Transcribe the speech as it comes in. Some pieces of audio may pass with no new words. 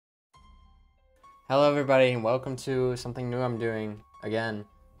Hello everybody and welcome to something new I'm doing again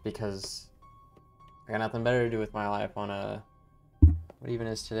because I got nothing better to do with my life on a, what even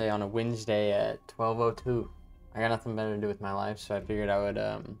is today, on a Wednesday at 12:02. I got nothing better to do with my life, so I figured I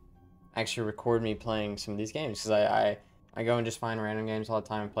would actually record me playing some of these games because I go and just find random games all the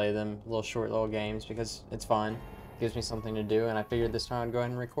time and play them, short little games, because it's fun. It gives me something to do, and I figured this time I'd go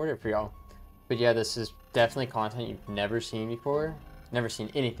ahead and record it for y'all. But yeah, this is definitely content you've never seen before. Never seen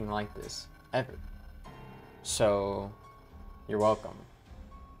anything like this ever. So, you're welcome.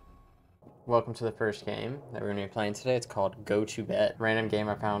 Welcome to the first game that we're gonna be playing today. It's called Go to Bed. Random game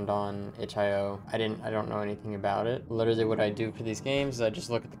I found on itch.io. I don't know anything about it. Literally what I do for these games is I just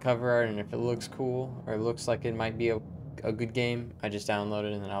look at the cover art, and if it looks cool or it looks like it might be a good game, I just download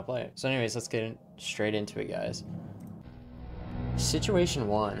it and then I'll play it. So anyways, let's get straight into it, guys. Situation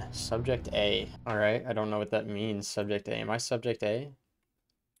 1, Subject A. Alright, I don't know what that means, Subject A. Am I Subject A?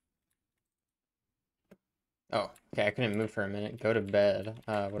 Oh, okay, I couldn't move for a minute. Go to bed.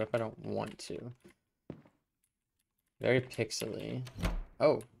 What if I don't want to? Very pixely.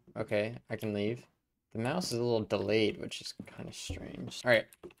 Oh, okay, I can leave. The mouse is a little delayed, which is kind of strange. Alright.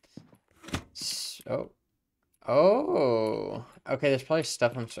 Oh, okay, there's probably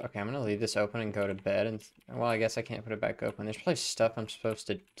stuff okay, I'm gonna leave this open and go to bed, and, well, I guess I can't put it back open. There's probably stuff I'm supposed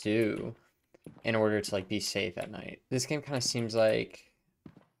to do in order to, like, be safe at night. This game kind of seems like,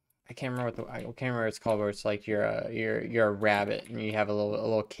 I can't remember what it's called, where it's like you're a rabbit and you have a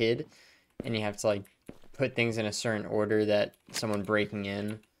little kid, and you have to, like, put things in a certain order that someone breaking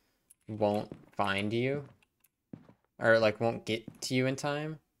in won't find you, or, like, won't get to you in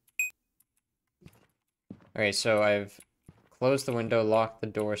time. Okay, so I've closed the window, locked the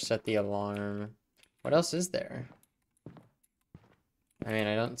door, set the alarm. What else is there? I mean,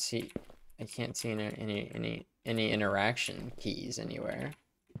 I can't see any interaction keys anywhere.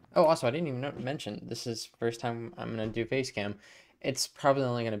 Oh, also, I didn't even mention, this is first time I'm going to do face cam. It's probably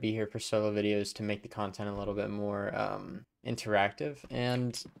only going to be here for solo videos to make the content a little bit more interactive.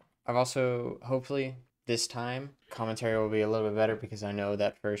 And I've also, hopefully, this time, commentary will be a little bit better, because I know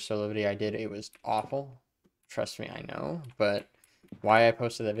that first solo video I did, it was awful. Trust me, I know. But why I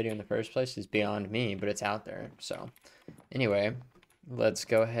posted that video in the first place is beyond me, but it's out there. So, anyway, let's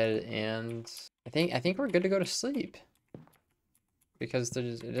go ahead and I think we're good to go to sleep. Because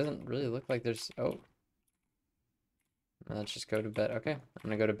it doesn't really look like there's, oh. Let's just go to bed. Okay, I'm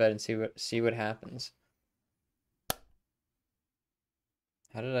gonna go to bed and see what happens.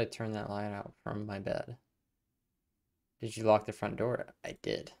 How did I turn that light out from my bed? Did you lock the front door? I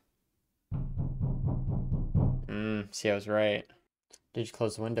did. See, I was right. Did you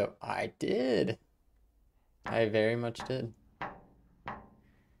close the window? I did. I very much did.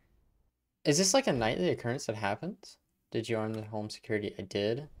 Is this like a nightly occurrence that happens? Did you arm the home security? I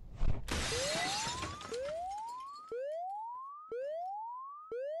did.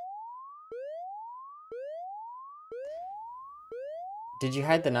 Did you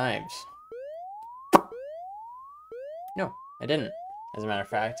hide the knives? No, I didn't. As a matter of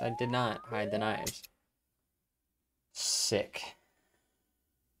fact, I did not hide the knives. Sick.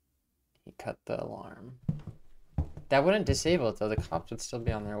 He cut the alarm. That wouldn't disable it, though. The cops would still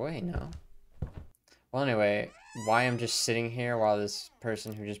be on their way, no? Well, anyway, why I'm just sitting here while this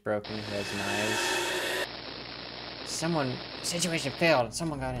person who just broke in, who has knives... Situation failed.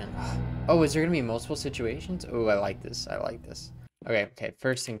 Someone got in. Oh, is there gonna be multiple situations? Oh, I like this. I like this. Okay,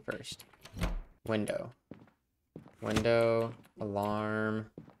 first thing first. Window. Window, alarm,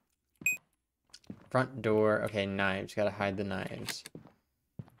 front door. Okay, knives. Gotta hide the knives.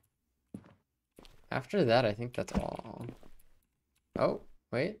 After that, I think that's all. Oh,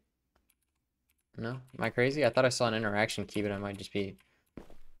 wait. No? Am I crazy? I thought I saw an interaction key, but I might just be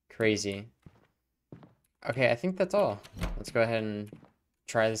crazy. Okay, I think that's all. Let's go ahead and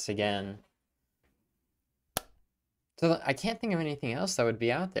try this again. So I can't think of anything else that would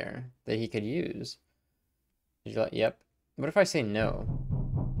be out there that he could use. Did you like, yep. What if I say no?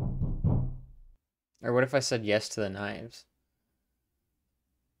 Or what if I said yes to the knives?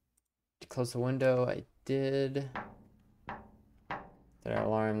 Did you close the window? I did. Did I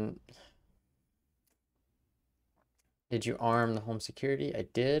alarm? Did you arm the home security? I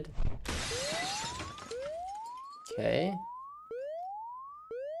did. Okay.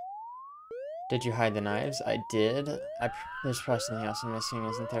 Did you hide the knives? I did. There's probably something else I'm missing,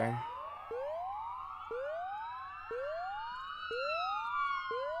 isn't there?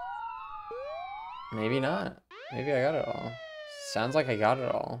 Maybe not. Maybe I got it all. Sounds like I got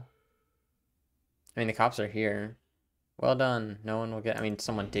it all. I mean, the cops are here. Well done. No one will I mean,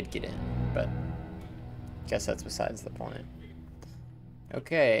 someone did get in, but I guess that's besides the point.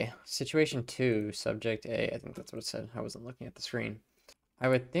 Okay, situation 2, subject A. I think that's what it said. I wasn't looking at the screen. I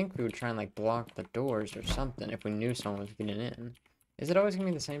would think we would try and like block the doors or something if we knew someone was getting in. Is it always gonna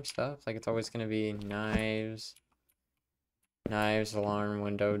be the same stuff? Like it's always gonna be knives, alarm,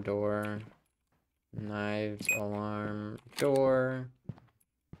 window, door, knives, alarm, door,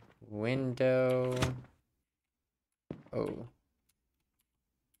 window. Oh.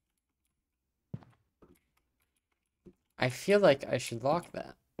 I feel like I should lock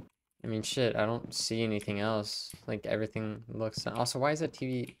that. I mean, shit, I don't see anything else. Like, everything looks... Also, why is that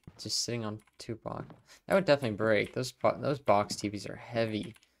TV just sitting on 2 box? That would definitely break. Those box TVs are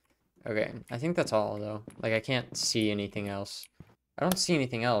heavy. Okay, I think that's all, though. Like, I can't see anything else. I don't see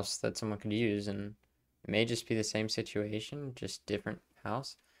anything else that someone could use, and it may just be the same situation, just different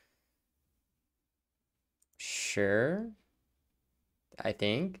house. Sure. I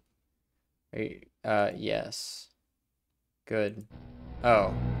think. Yes. Good.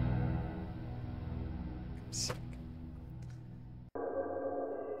 Oh. Sick.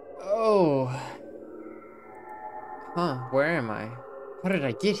 Oh. Huh, where am I? How did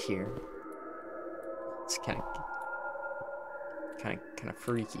I get here? It's kind of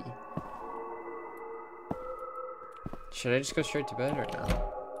freaky. Should I just go straight to bed or no?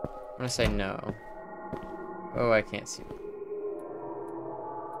 I'm gonna say no. Oh, I can't see.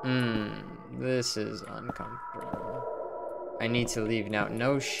 This is uncomfortable. I need to leave now.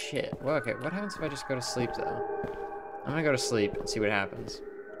 No shit. Well, okay, what happens if I just go to sleep, though? I'm gonna go to sleep and see what happens.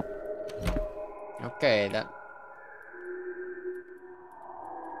 Okay, that...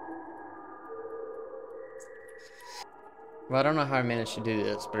 Well, I don't know how I managed to do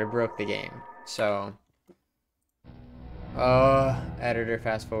this, but I broke the game. So... editor,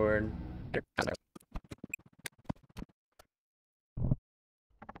 fast forward.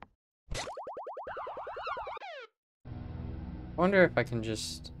 I wonder if I can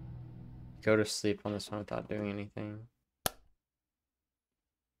just go to sleep on this one without doing anything.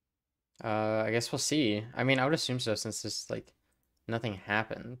 I guess we'll see. I mean, I would assume so since this, like, nothing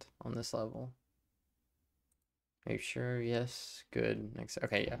happened on this level. Are you sure? Yes. Good. Next.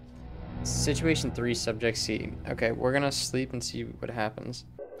 Okay, yeah. Situation 3, subject C. Okay, we're gonna sleep and see what happens.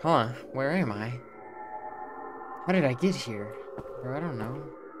 Huh, where am I? How did I get here? Bro, I don't know.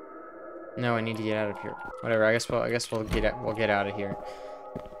 No, I need to get out of here. Whatever, I guess we'll get out of here.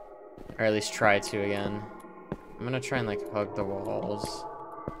 Or at least try to again. I'm gonna try and like hug the walls.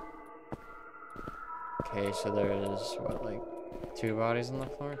 Okay, so there's what, like 2 bodies on the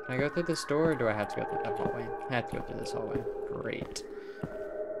floor? Can I go through this door or do I have to go through that hallway? I have to go through this hallway. Great.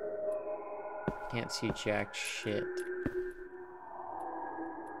 Can't see jack shit.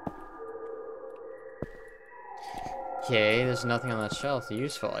 Okay, there's nothing on that shelf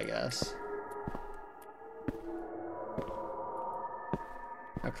useful, I guess.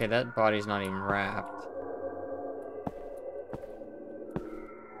 Okay, that body's not even wrapped.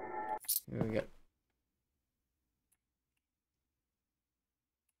 We got...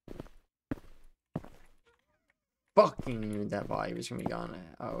 Fucking knew that body was gonna be gone.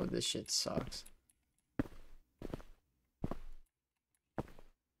 Oh, this shit sucks.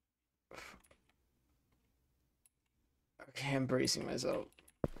 Okay, I'm bracing myself.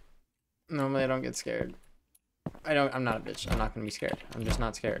 Normally I don't get scared. I'm not a bitch. I'm not gonna be scared. I'm just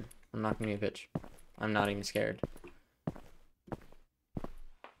not scared. I'm not gonna be a bitch. I'm not even scared.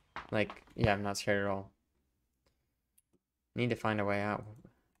 Like, yeah, I'm not scared at all. Need to find a way out.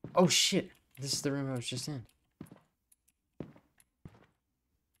 Oh shit! This is the room I was just in.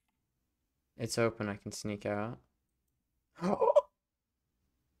 It's open, I can sneak out.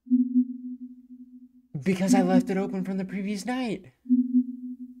 Because I left it open from the previous night.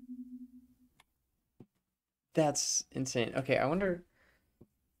 That's insane. Okay, I wonder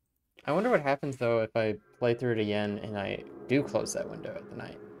what happens though if I play through it again and I do close that window at the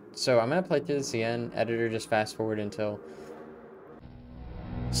night. So I'm gonna play through this again. Editor, just fast forward until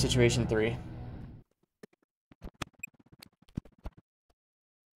situation 3.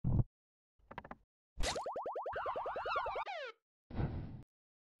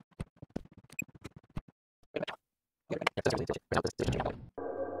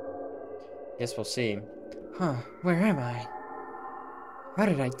 Guess we'll see. Huh, where am I? How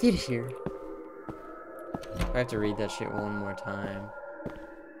did I get here? I have to read that shit one more time.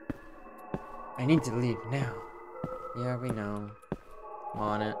 I need to leave now. Yeah, we know. I'm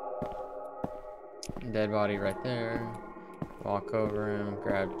on it. Dead body right there. Walk over him,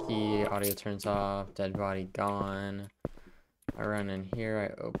 grab key, audio turns off, dead body gone. I run in here,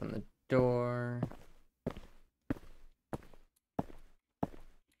 I open the door.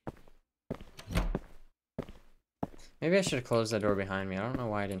 Maybe I should have closed that door behind me. I don't know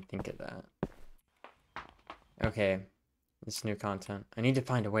why I didn't think of that. Okay. This new content. I need to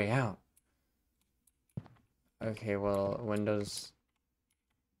find a way out. Okay, well, windows...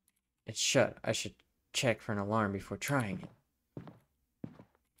 It's shut. I should check for an alarm before trying it.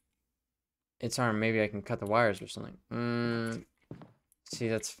 It's armed. Maybe I can cut the wires or something. See,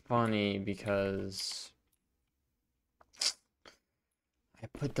 that's funny because... I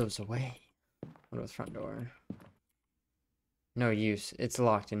put those away. What about the front door? No use. It's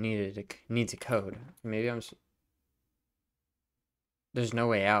locked and needs a code. Maybe I'm... There's no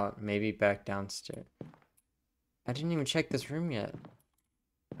way out. Maybe back downstairs. I didn't even check this room yet.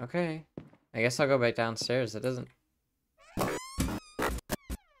 Okay. I guess I'll go back downstairs. It doesn't...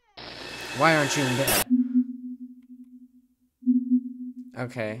 Why aren't you in bed?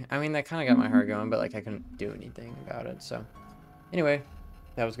 Okay. I mean, that kind of got my heart going, but, like, I couldn't do anything about it, so... Anyway,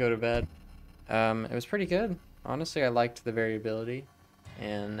 that was go to bed. It was pretty good. Honestly, I liked the variability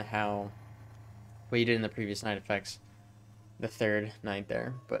and how what you did in the previous night affects the third night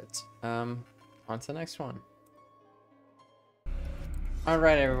there. But, on to the next one.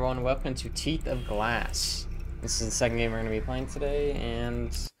 Alright everyone, welcome to Teeth of Glass. This is the second game we're going to be playing today,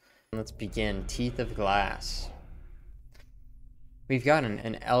 and let's begin. Teeth of Glass. We've got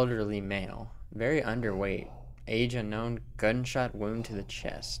an elderly male, very underweight, age unknown, gunshot wound to the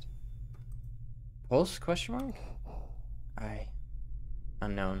chest. Pulse, question mark?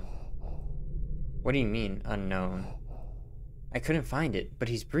 Unknown. What do you mean, unknown? I couldn't find it, but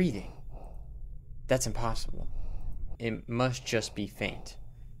he's breathing. That's impossible. It must just be faint.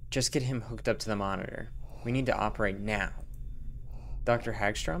 Just get him hooked up to the monitor. We need to operate now. Dr.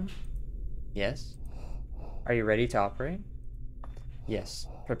 Hagstrom? Yes? Are you ready to operate? Yes.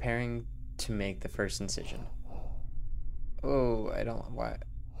 Preparing to make the first incision. Oh, I don't... Why?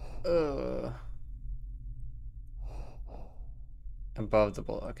 Above the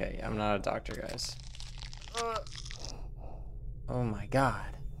bullet. Okay, I'm not a doctor, guys. Oh my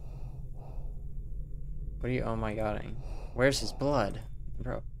god. What are you oh my godding? Where's his blood?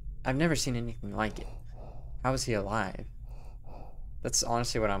 Bro, I've never seen anything like it. How is he alive? That's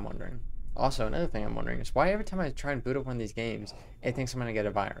honestly what I'm wondering. Also, another thing I'm wondering is why every time I try and boot up one of these games, it thinks I'm gonna get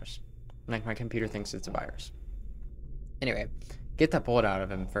a virus. Like, my computer thinks it's a virus. Anyway, get that bullet out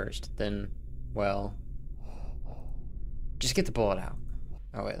of him first, then, well... Just get the bullet out.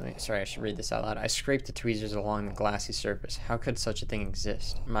 Oh wait, sorry, I should read this out loud. I scraped the tweezers along the glassy surface. How could such a thing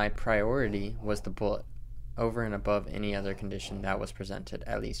exist? My priority was the bullet, over and above any other condition that was presented,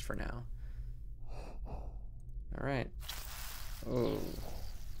 at least for now. Alright. Ooh.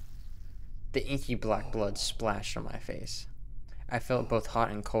 The inky black blood splashed on my face. I felt both hot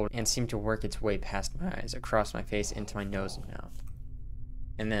and cold and seemed to work its way past my eyes, across my face, into my nose and mouth.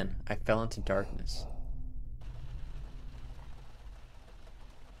 And then I fell into darkness.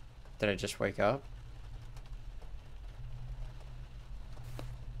 Did I just wake up?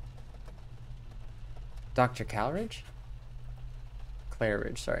 Dr. Calridge?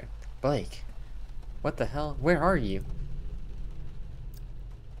 Claridge, sorry. Blake. What the hell? Where are you?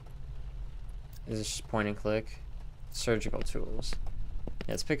 Is this just point and click? Surgical tools.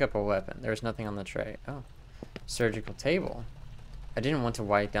 Yeah, let's pick up a weapon. There's nothing on the tray. Oh. Surgical table. I didn't want to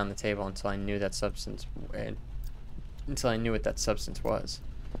wipe down the table until I knew that substance... Until I knew what that substance was.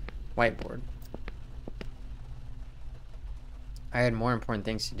 Whiteboard. I had more important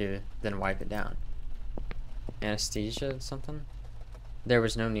things to do than wipe it down. Anesthesia something? There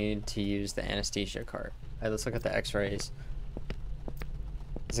was no need to use the anesthesia cart. Alright, let's look at the x-rays.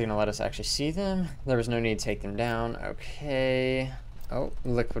 Is it gonna let us actually see them? There was no need to take them down. Okay. Oh,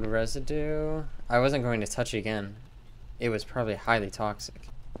 liquid residue. I wasn't going to touch it again. It was probably highly toxic.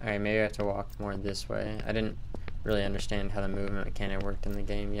 Alright, maybe I have to walk more this way. I didn't really understand how the movement mechanic worked in the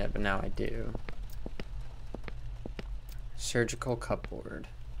game yet, but now I do. Surgical cupboard.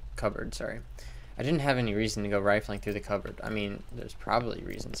 Cupboard, sorry. I didn't have any reason to go rifling through the cupboard. I mean, there's probably a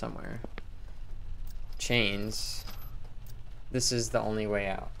reason somewhere. Chains. This is the only way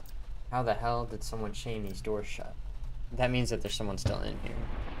out. How the hell did someone chain these doors shut? That means that there's someone still in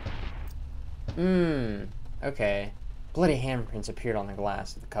here. Okay. Bloody handprints appeared on the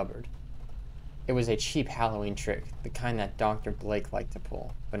glass of the cupboard. It was a cheap Halloween trick, the kind that Dr. Blake liked to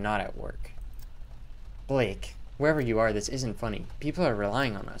pull, but not at work. Blake, wherever you are, this isn't funny. People are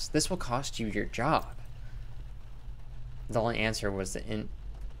relying on us. This will cost you your job. The only answer was the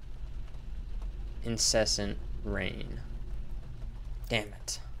incessant rain. Damn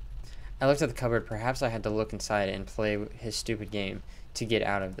it. I looked at the cupboard. Perhaps I had to look inside and play his stupid game to get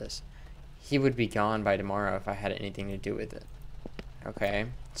out of this. He would be gone by tomorrow if I had anything to do with it. Okay,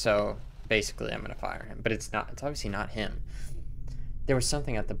 so basically I'm gonna fire him. But it's not. It's obviously not him. There was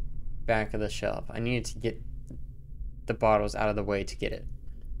something at the back of the shelf. I needed to get the bottles out of the way to get it.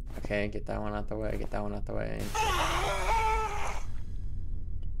 Okay, get that one out the way. Get that one out the way.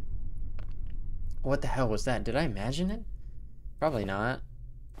 What the hell was that? Did I imagine it? Probably not.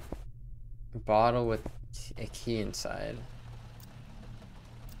 A bottle with a key inside.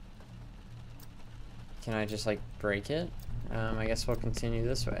 Can I just, like, break it? I guess we'll continue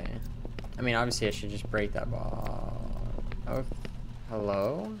this way. I mean, obviously I should just break that ball. Oh,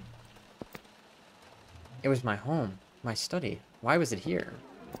 hello? It was my home. My study. Why was it here?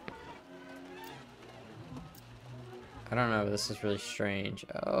 I don't know, this is really strange.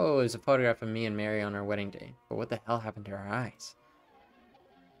 Oh, it was a photograph of me and Mary on our wedding day. But what the hell happened to her eyes?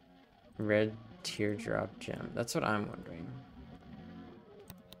 Red teardrop gem. That's what I'm wondering.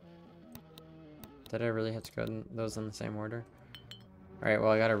 Did I really have to go those in the same order? Alright,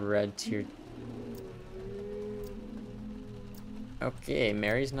 well I got a red tear. Okay,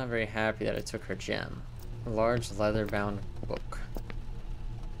 Mary's not very happy that I took her gem. A large leather-bound book.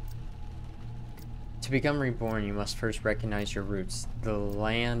 To become reborn, you must first recognize your roots, the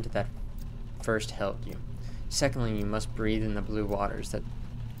land that first held you. Secondly, you must breathe in the blue waters that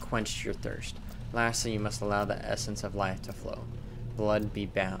quenched your thirst. Lastly, you must allow the essence of life to flow. Blood be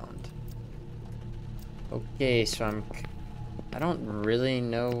bound. Okay, so I don't really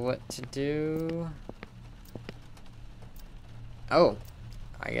know what to do. Oh,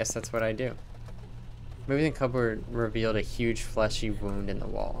 I guess that's what I do. Moving the cupboard revealed a huge fleshy wound in the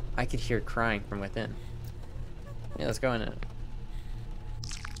wall. I could hear crying from within. Yeah, let's go in it.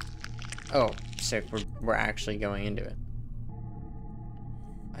 Oh, sick. We're actually going into it.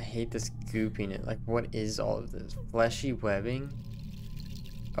 I hate this goopiness. Like, what is all of this? Fleshy webbing?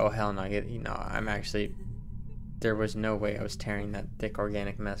 Oh, hell no. I'm actually... There was no way I was tearing that thick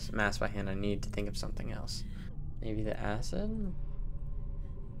organic mass by hand. I need to think of something else. Maybe the acid?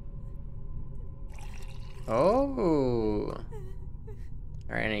 Oh!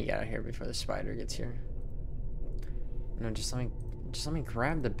 Alright, I need to get out of here before the spider gets here. No, just let me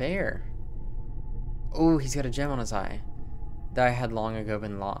grab the bear. Oh, he's got a gem on his eye. That I had long ago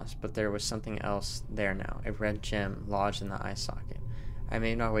been lost, but there was something else there now. A red gem lodged in the eye socket. I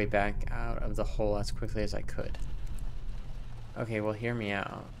made my way back out of the hole as quickly as I could. Okay, well, hear me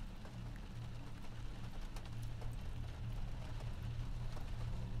out.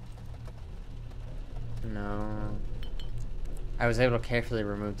 No. I was able to carefully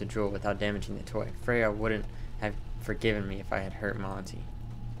remove the jewel without damaging the toy. Freya wouldn't have forgiven me if I had hurt Monty.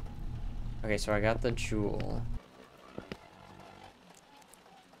 Okay, so I got the jewel.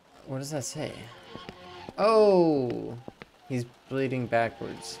 What does that say? Oh! He's bleeding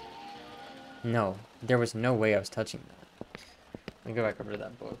backwards. No, there was no way I was touching that. Let me go back over to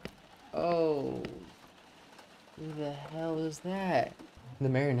that book. Oh! Who the hell is that? The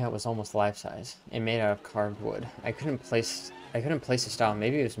marionette was almost life-size and made out of carved wood. I couldn't place a style.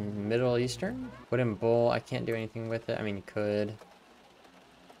 Maybe it was Middle Eastern? Wooden bowl. I can't do anything with it. I mean, you could.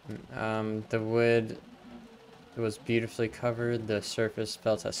 The wood was beautifully covered. The surface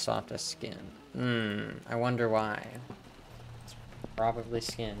felt as soft as skin. I wonder why. It's probably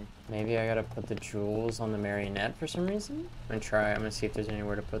skin. Maybe I gotta put the jewels on the marionette for some reason? I'm gonna try. I'm gonna see if there's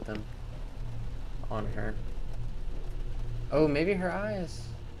anywhere to put them on her. Oh, maybe her eyes.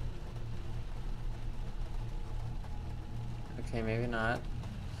 Okay, maybe not.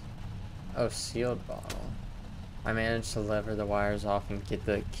 Oh, sealed bottle. I managed to lever the wires off and get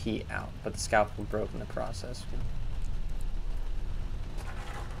the key out, but the scalpel broke in the process.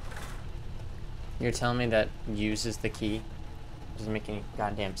 You're telling me that uses the key? Doesn't make any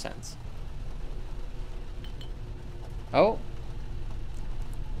goddamn sense. Oh!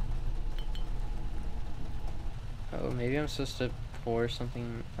 Oh, maybe I'm supposed to pour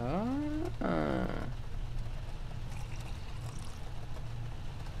something. Oh.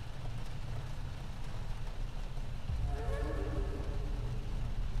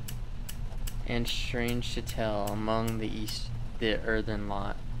 And strange to tell, among the earthen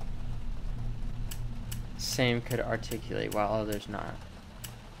lot, same could articulate while others not.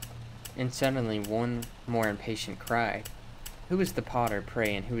 And suddenly one more impatient cried, "Who is the potter,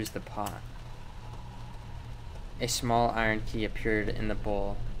 pray, and who is the pot?" A small iron key appeared in the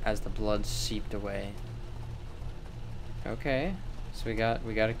bowl as the blood seeped away. Okay, so we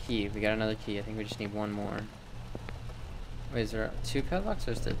got a key. We got another key. I think we just need one more. Wait, is there 2 padlocks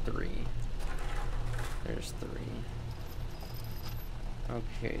or is there 3? There's 3.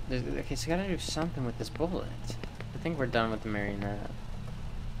 Okay, okay, so I gotta do something with this bullet. I think we're done with the marionette.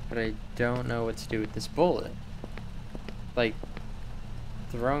 But I don't know what to do with this bullet. Like,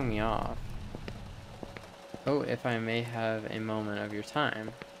 throwing me off. Oh, if I may have a moment of your time.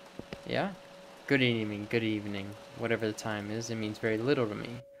 Yeah? Good evening. Whatever the time is, it means very little to me.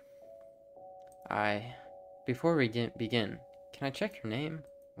 Before we begin, can I check your name?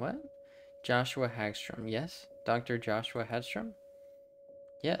 What? Joshua Hagstrom, yes? Dr. Joshua Hagstrom?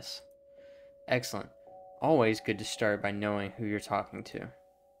 Yes. Excellent. Always good to start by knowing who you're talking to.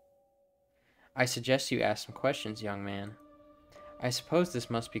 I suggest you ask some questions, young man. I suppose this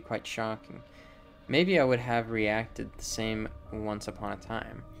must be quite shocking. Maybe I would have reacted the same once upon a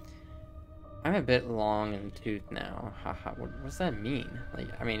time. I'm a bit long in the tooth now. Haha, what does that mean? Like,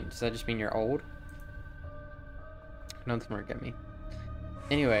 I mean, does that just mean you're old? Don't smirk at me.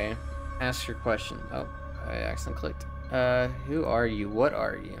 Anyway, ask your question. Oh, I accidentally clicked. Who are you? What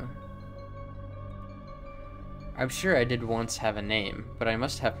are you? I'm sure I did once have a name, but I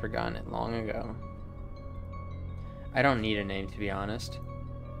must have forgotten it long ago. I don't need a name, to be honest.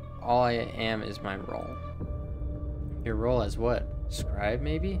 All I am is my role. Your role as what? Scribe,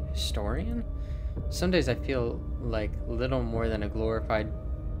 maybe? Historian? Some days I feel like little more than a glorified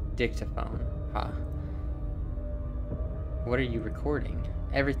dictaphone. Ha. What are you recording?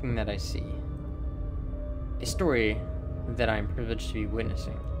 Everything that I see. A story that I am privileged to be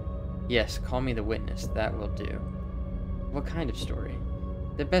witnessing. Yes, call me the witness. That will do. What kind of story?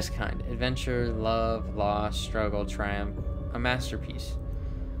 The best kind. Adventure, love, loss, struggle, triumph. A masterpiece.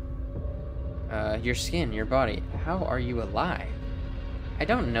 Your skin, your body. How are you alive? I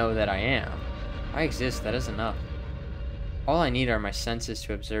don't know that I am. I exist, that is enough. All I need are my senses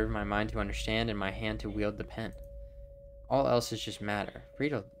to observe, my mind to understand, and my hand to wield the pen. All else is just matter, free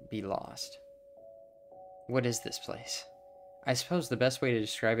to be lost. What is this place? I suppose the best way to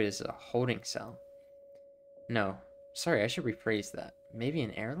describe it is a holding cell. No, sorry, I should rephrase that. Maybe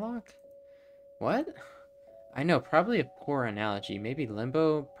an airlock? What? I know, probably a poor analogy. Maybe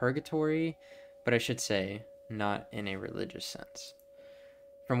limbo, purgatory, but I should say, not in a religious sense.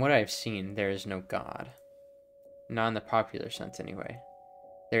 From what I have seen, there is no God. Not in the popular sense, anyway.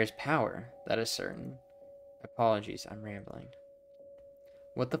 There is power, that is certain. Apologies, I'm rambling.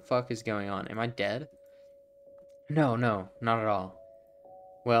 What the fuck is going on? Am I dead? No, not at all.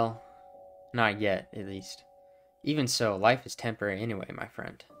 Well, not yet, at least. Even so, life is temporary anyway, my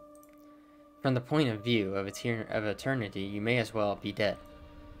friend. From the point of view of eternity, you may as well be dead.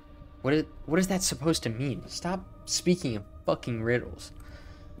 What is that supposed to mean? Stop speaking in fucking riddles.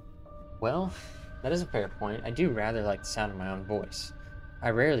 Well, that is a fair point. I do rather like the sound of my own voice. I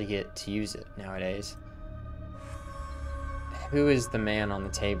rarely get to use it nowadays. Who is the man on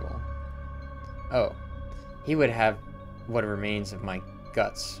the table? Oh, he would have what remains of my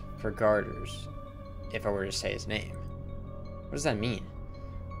guts for garters, if I were to say his name. What does that mean?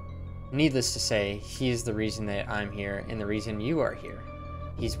 Needless to say, he is the reason that I'm here and the reason you are here.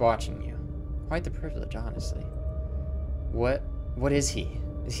 He's watching you. Quite the privilege, honestly. What is he?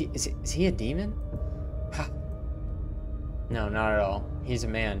 Is he a demon? Ha! No, not at all. He's a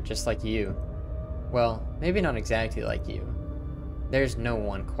man, just like you. Well, maybe not exactly like you. There's no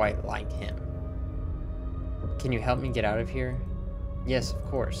one quite like him. Can you help me get out of here? Yes, of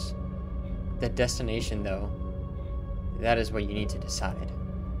course. The destination, though, that is what you need to decide.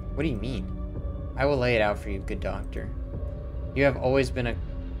 What do you mean? I will lay it out for you, good doctor. You have always been a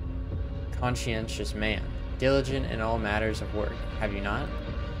conscientious man, diligent in all matters of work, have you not?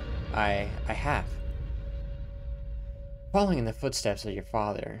 I have. Following in the footsteps of your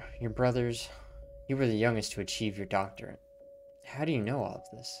father, your brothers, you were the youngest to achieve your doctorate. How do you know all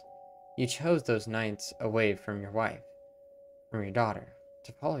of this? You chose those nights away from your wife, from your daughter,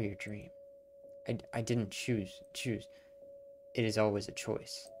 to follow your dream. I didn't choose. It is always a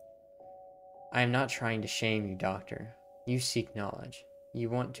choice. I am not trying to shame you, doctor. You seek knowledge. You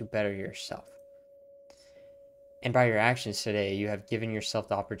want to better yourself. And by your actions today, you have given yourself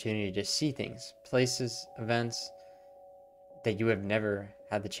the opportunity to see things, places, events that you have never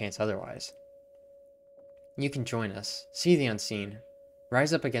had the chance otherwise. You can join us, see the unseen,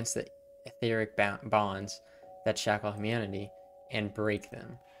 rise up against the etheric bonds that shackle humanity, and break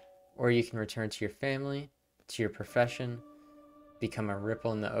them. Or you can return to your family, to your profession, become a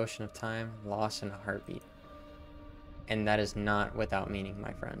ripple in the ocean of time, lost in a heartbeat. And that is not without meaning,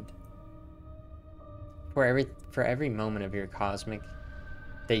 my friend. For every moment of your cosmic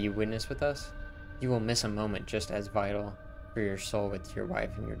that you witness with us, you will miss a moment just as vital for your soul with your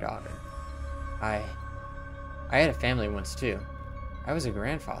wife and your daughter. I had a family once too. I was a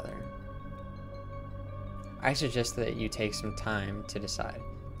grandfather. I suggest that you take some time to decide.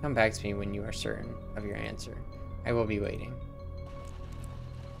 Come back to me when you are certain of your answer. I will be waiting.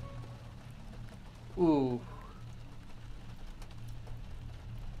 Ooh.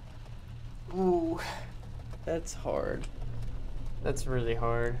 Ooh, that's hard. That's really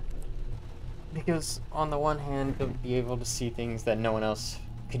hard. Because on the one hand, you'll be able to see things that no one else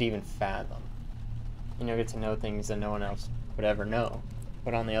could even fathom. You know, get to know things that no one else would ever know.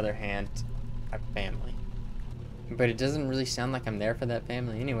 But on the other hand, I have family. But it doesn't really sound like I'm there for that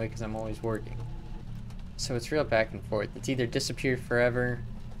family anyway, because I'm always working. So it's real back and forth. It's either disappear forever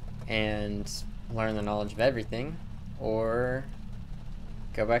and learn the knowledge of everything, or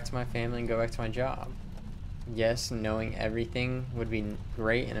go back to my family and go back to my job. Yes, knowing everything would be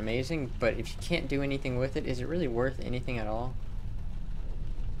great and amazing, but if you can't do anything with it, is it really worth anything at all?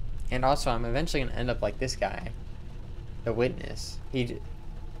 And also, I'm eventually going to end up like this guy, the witness.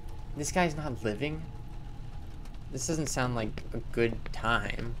 This guy's not living. This doesn't sound like a good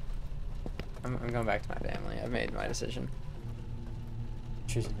time. I'm going back to my family. I've made my decision.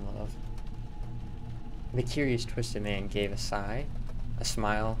 Choosing love. The curious, twisted man gave a sigh, a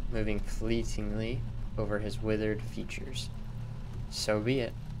smile moving fleetingly over his withered features. So be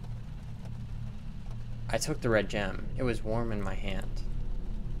it. I took the red gem. It was warm in my hand.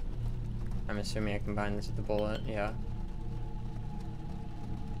 I'm assuming I combine this with the bullet, yeah.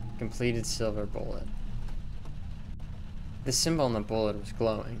 Completed silver bullet. The symbol on the bullet was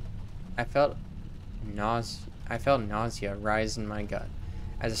glowing. I felt nausea rise in my gut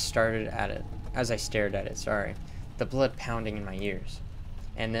as I stared at it, sorry. The blood pounding in my ears.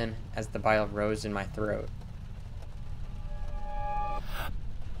 And then, as the bile rose in my throat.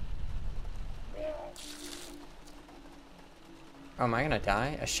 Oh, am I gonna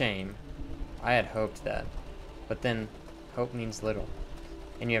die? A shame. I had hoped that. But then, hope means little.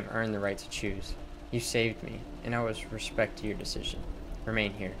 And you have earned the right to choose. You saved me, and I will respect your decision.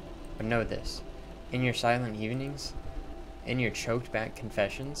 Remain here. But know this. In your silent evenings, in your choked back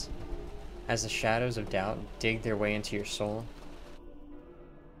confessions, as the shadows of doubt dig their way into your soul.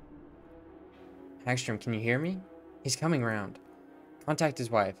 Hagstrom, can you hear me? He's coming round. Contact his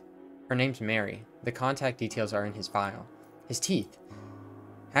wife. Her name's Mary. The contact details are in his file. His teeth.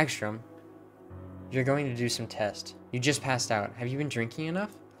 Hagstrom, you're going to do some test. You just passed out. Have you been drinking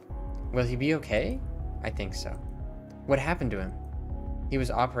enough? Will he be okay? I think so. What happened to him? He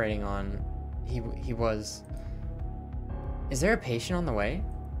was operating on... He was... Is there a patient on the way?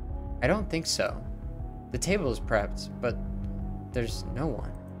 I don't think so. The table is prepped, but there's no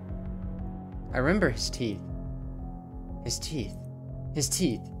one. I remember his teeth. His teeth. His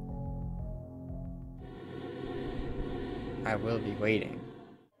teeth. I will be waiting.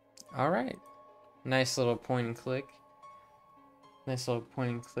 Alright. Nice little point and click. Nice little point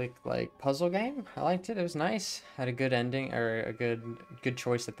and click like puzzle game. I liked it. It was nice. Had a good ending, or a good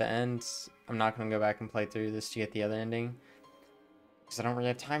choice at the end. I'm not going to go back and play through this to get the other ending, because I don't really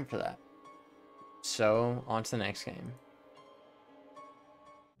have time for that. So, on to the next game.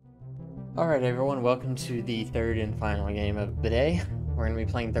 Alright everyone, welcome to the third and final game of the day. We're going to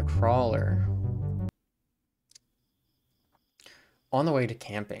be playing The Crawler. On the way to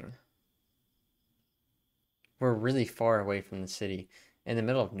camping. We're really far away from the city, in the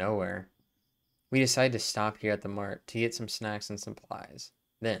middle of nowhere. We decide to stop here at the mart to get some snacks and supplies.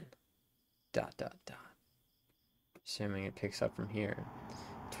 Then, ... Assuming it picks up from here.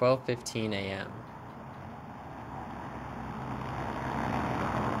 12:15 a.m.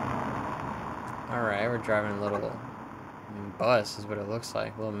 Alright, we're driving a little bus is what it looks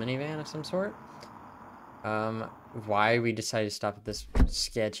like. A little minivan of some sort. Why we decided to stop at this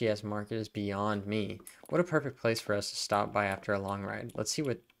sketchy-ass market is beyond me. What a perfect place for us to stop by after a long ride. Let's see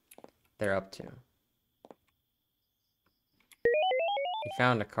what they're up to. You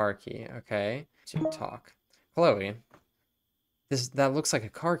found a car key. Okay. So talk. Chloe. That looks like a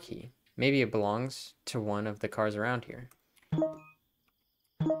car key. Maybe it belongs to one of the cars around here.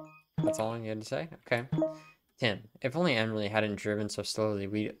 That's all you had to say? Okay. Tim, if only Emily hadn't driven so slowly,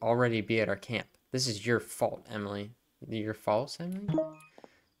 we'd already be at our camp. This is your fault, Emily. Your fault, Emily?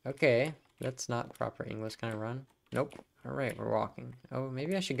 Okay. That's not proper English. Can I run? Nope. Alright, we're walking. Oh,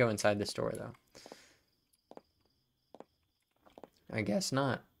 maybe I should go inside the store, though. I guess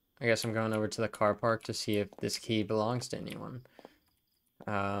not. I guess I'm going over to the car park to see if this key belongs to anyone.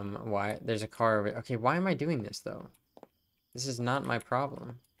 Why? There's a car over... Okay, why am I doing this, though? This is not my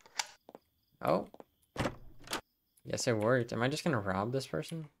problem. Oh. Yes, it worked. Am I just gonna rob this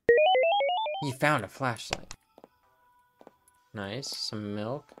person? You found a flashlight. Nice. Some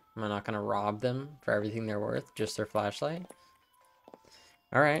milk. Am I not gonna rob them for everything they're worth? Just their flashlight?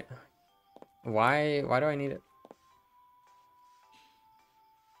 Alright. Why do I need it?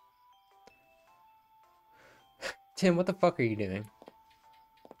 Tim, what the fuck are you doing?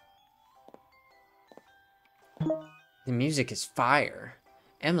 The music is fire.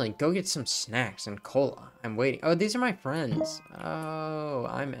 Emily, go get some snacks and cola. I'm waiting. Oh, these are my friends. Oh,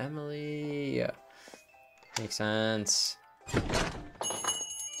 I'm Emily. Makes sense.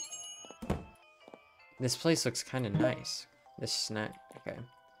 This place looks kind of nice. This snack. Okay.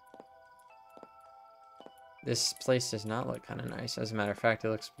 This place does not look kind of nice. As a matter of fact, it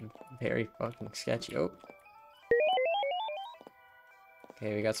looks very fucking sketchy. Oh.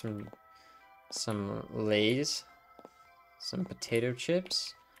 Okay, we got some Lay's, some potato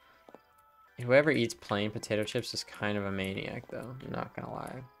chips. Whoever eats plain potato chips is kind of a maniac, though. I'm not gonna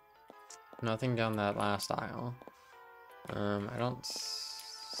lie. Nothing down that last aisle. I don't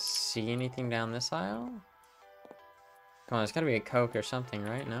see anything down this aisle. Come on, there's gotta be a Coke or something,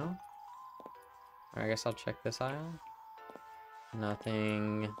 right? No? Or I guess I'll check this aisle.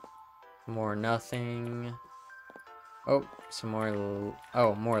 Nothing. More nothing. Oh, some more.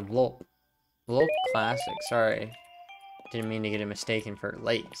 Oh, more Lulp. Lulp Classic. Sorry. Didn't mean to get it mistaken for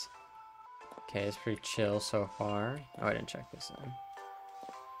Lay's. Okay, it's pretty chill so far. Oh, I didn't check this in.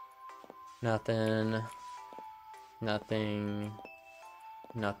 Nothing. Nothing.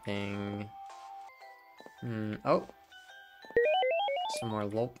 Nothing. Oh. Some more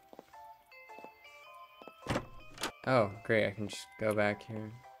Lulp. Oh, great. I can just go back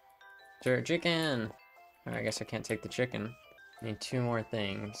here. Sure, chicken! Alright, I guess I can't take the chicken. I need 2 more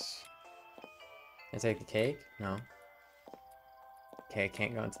things. Can I take the cake? No. Okay, I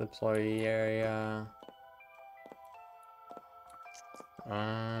can't go into the employee area.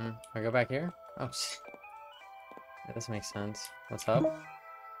 I go back here? Oh, yeah, this makes sense. What's up?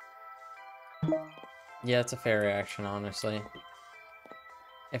 Yeah, it's a fair reaction, honestly.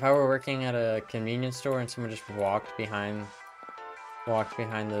 If I were working at a convenience store and someone just walked behind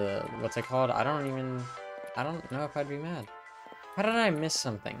the, what's it called? I don't know if I'd be mad. How did I miss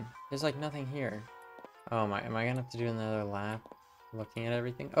something? There's like nothing here. Oh my, am I gonna have to do another lap? Looking at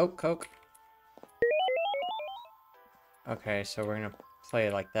everything? Oh, Coke! Okay, so we're gonna play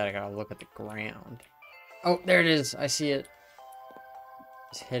it like that. I gotta look at the ground. Oh, there it is! I see it.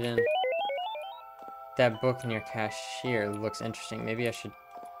 It's hidden. That book in your cashier looks interesting. Maybe I should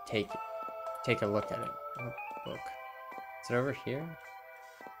take a look at it. What book? Is it over here?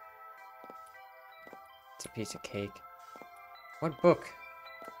 It's a piece of cake. What book?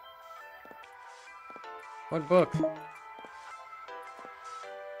 What book?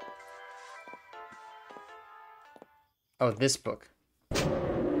 Oh, this book.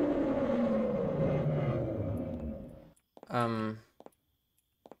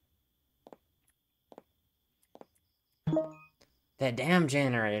 That damn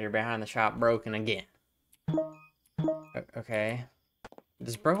generator behind the shop broken again. Okay.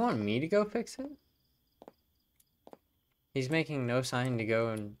 Does bro want me to go fix it? He's making no sign to go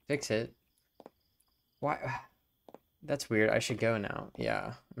and fix it. Why? That's weird. I should go now.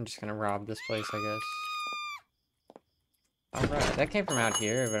 Yeah. I'm just gonna rob this place, I guess. Alright. That came from out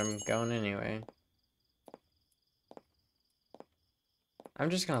here, but I'm going anyway. I'm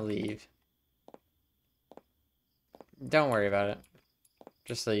just gonna leave. Don't worry about it.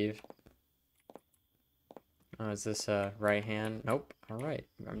 Just leave. Oh, is this right hand? Nope. Alright.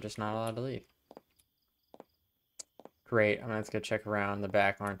 I'm just not allowed to leave. Great. I'm gonna have to go check around the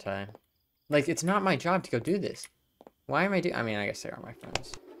back, aren't I? Like, it's not my job to go do this. Why am I I mean, I guess they are my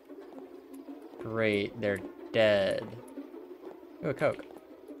friends. Great. They're dead. Ooh, a Coke.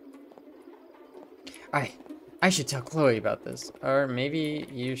 I should tell Chloe about this. Or maybe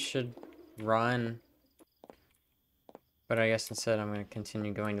you should run. But I guess instead I'm going to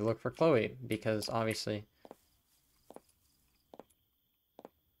continue going to look for Chloe. Because obviously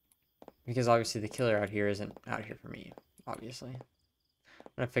the killer out here isn't out here for me. Obviously.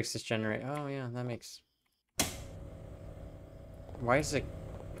 I'm going to fix this generator. Oh yeah, that makes... Why does it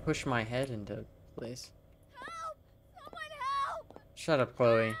push my head into place? Help! Someone help! Shut up,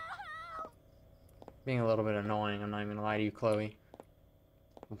 Chloe. Help! Being a little bit annoying, I'm not even gonna lie to you, Chloe.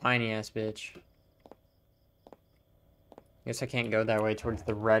 Whiny ass bitch. Guess I can't go that way towards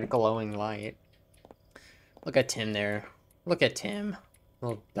the red glowing light. Look at Tim there. Look at Tim.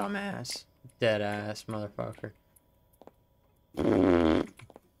 Little dumbass. Dead ass motherfucker. Alright.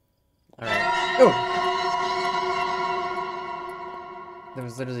 Oh! There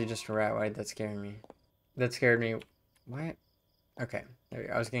was literally just a rat. Why did that scare me? That scared me. Why? Okay. There we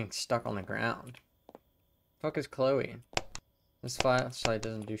go. I was getting stuck on the ground. Fuck is Chloe? This flashlight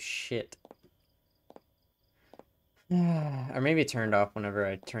doesn't do shit. Or maybe it turned off whenever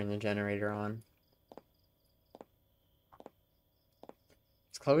I turned the generator on.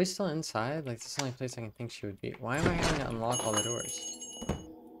 Is Chloe still inside? Like, this is the only place I can think she would be. Why am I having to unlock all the doors?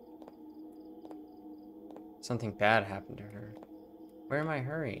 Something bad happened to her. Where am I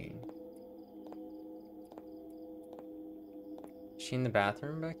hurrying? Is she in the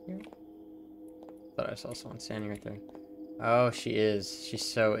bathroom back here? Thought I saw someone standing right there. Oh, she is. She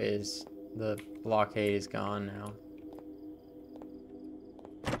so is. The blockade is gone now.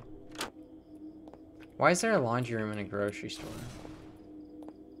 Why is there a laundry room in a grocery store?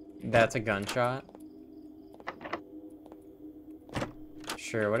 That's a gunshot?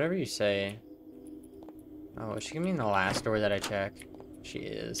 Sure, whatever you say. Oh, is she gonna be in the last door that I check? She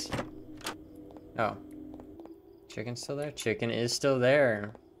is. Oh. Chicken's still there? Chicken is still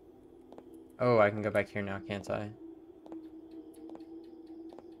there. Oh, I can go back here now, can't I?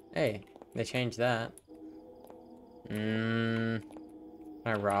 Hey, they changed that. Can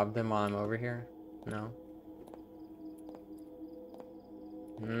I rob them while I'm over here? No.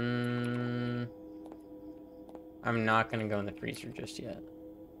 I'm not gonna go in the freezer just yet.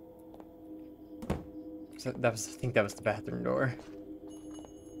 So I think that was the bathroom door.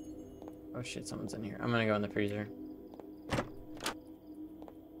 Oh shit, someone's in here. I'm gonna go in the freezer.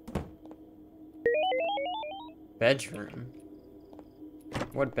 Bedroom?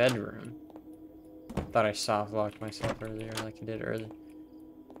 What bedroom? Thought I soft locked myself earlier like I did earlier.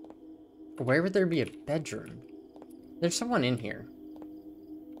 Where would there be a bedroom? There's someone in here.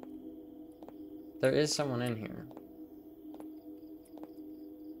 There is someone in here.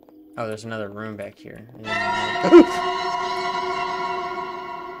 Oh, there's another room back here.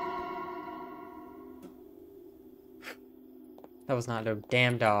 That was not a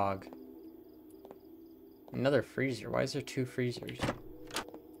damn dog. Another freezer. Why is there 2 freezers?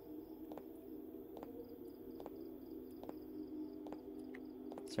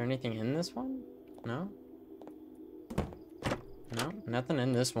 Is there anything in this one? No? No? Nothing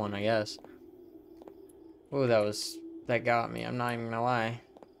in this one, I guess. Oh, that got me. I'm not even gonna lie.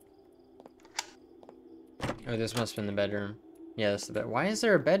 Oh, this must have been the bedroom. Yeah, that's the bed. Why is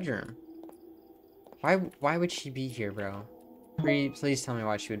there a bedroom? Why would she be here, bro? Please tell me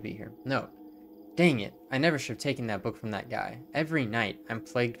why she would be here. No. Dang it. I never should have taken that book from that guy. Every night, I'm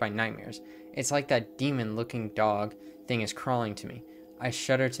plagued by nightmares. It's like that demon-looking dog thing is crawling to me. I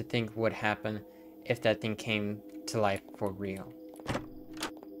shudder to think what would happen if that thing came to life for real.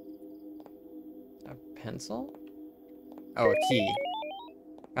 A pencil? Oh, a key.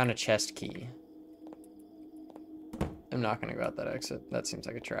 Found a chest key. I'm not gonna go out that exit. That seems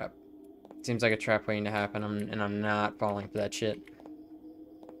like a trap. Seems like a trap waiting to happen, and I'm not falling for that shit.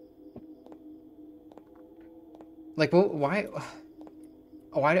 Like, well, why?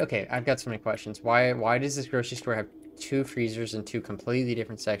 Okay, I've got so many questions. Why does this grocery store have 2 freezers in 2 completely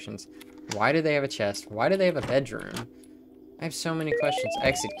different sections? Why do they have a chest? Why do they have a bedroom? I have so many questions.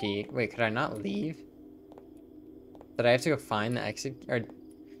 Exit key. Wait, could I not leave? Did I have to go find the exit? Or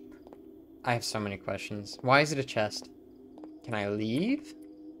I have so many questions. Why is it a chest? Can I leave?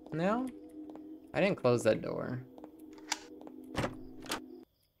 No? I didn't close that door. I'm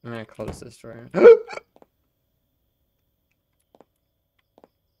gonna close this door.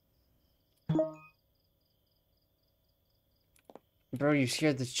 Bro, you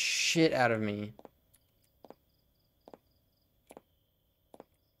scared the shit out of me.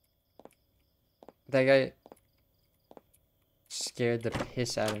 That guy scared the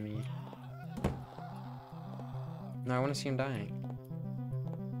piss out of me. No, I want to see him dying.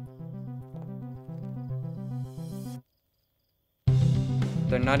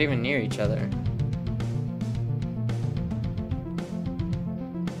 They're not even near each other.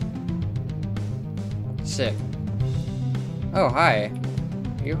 Sick. Oh, hi.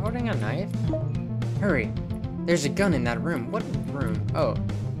 Are you holding a knife? Hurry. There's a gun in that room. What room? Oh.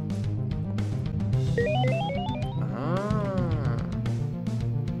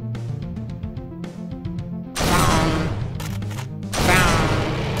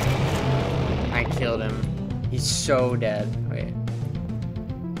 I killed him. He's so dead. Wait.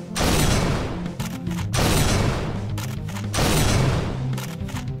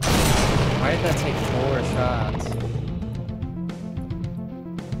 Why did that take 4 shots?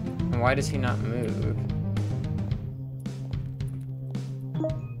 And why does he not move?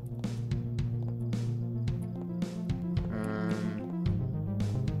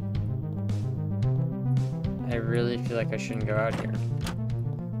 I really feel like I shouldn't go out here.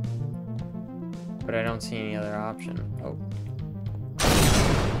 But I don't see any other option. Oh.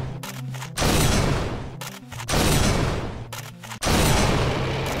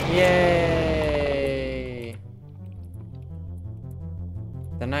 Yay!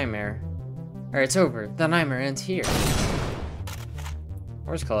 The nightmare. Alright, it's over. The nightmare ends here.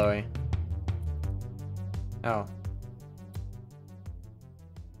 Where's Chloe? Oh.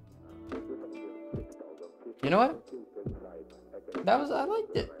 You know what? I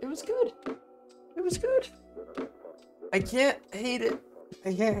liked it. It was good. It was good. I can't hate it.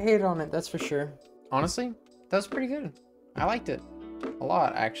 I can't hate on it, that's for sure. Honestly, that was pretty good. I liked it a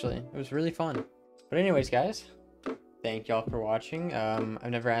lot, actually. It was really fun. But anyways, guys, thank y'all for watching. I've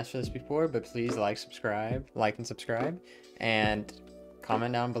never asked for this before, but please like and subscribe, and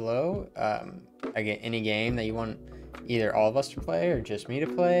comment down below again, any game that you want either all of us to play or just me to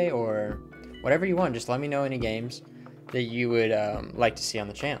play, or whatever you want. Just let me know any games that you would like to see on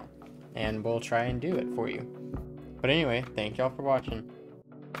the channel, and we'll try and do it for you. But anyway, thank y'all for watching.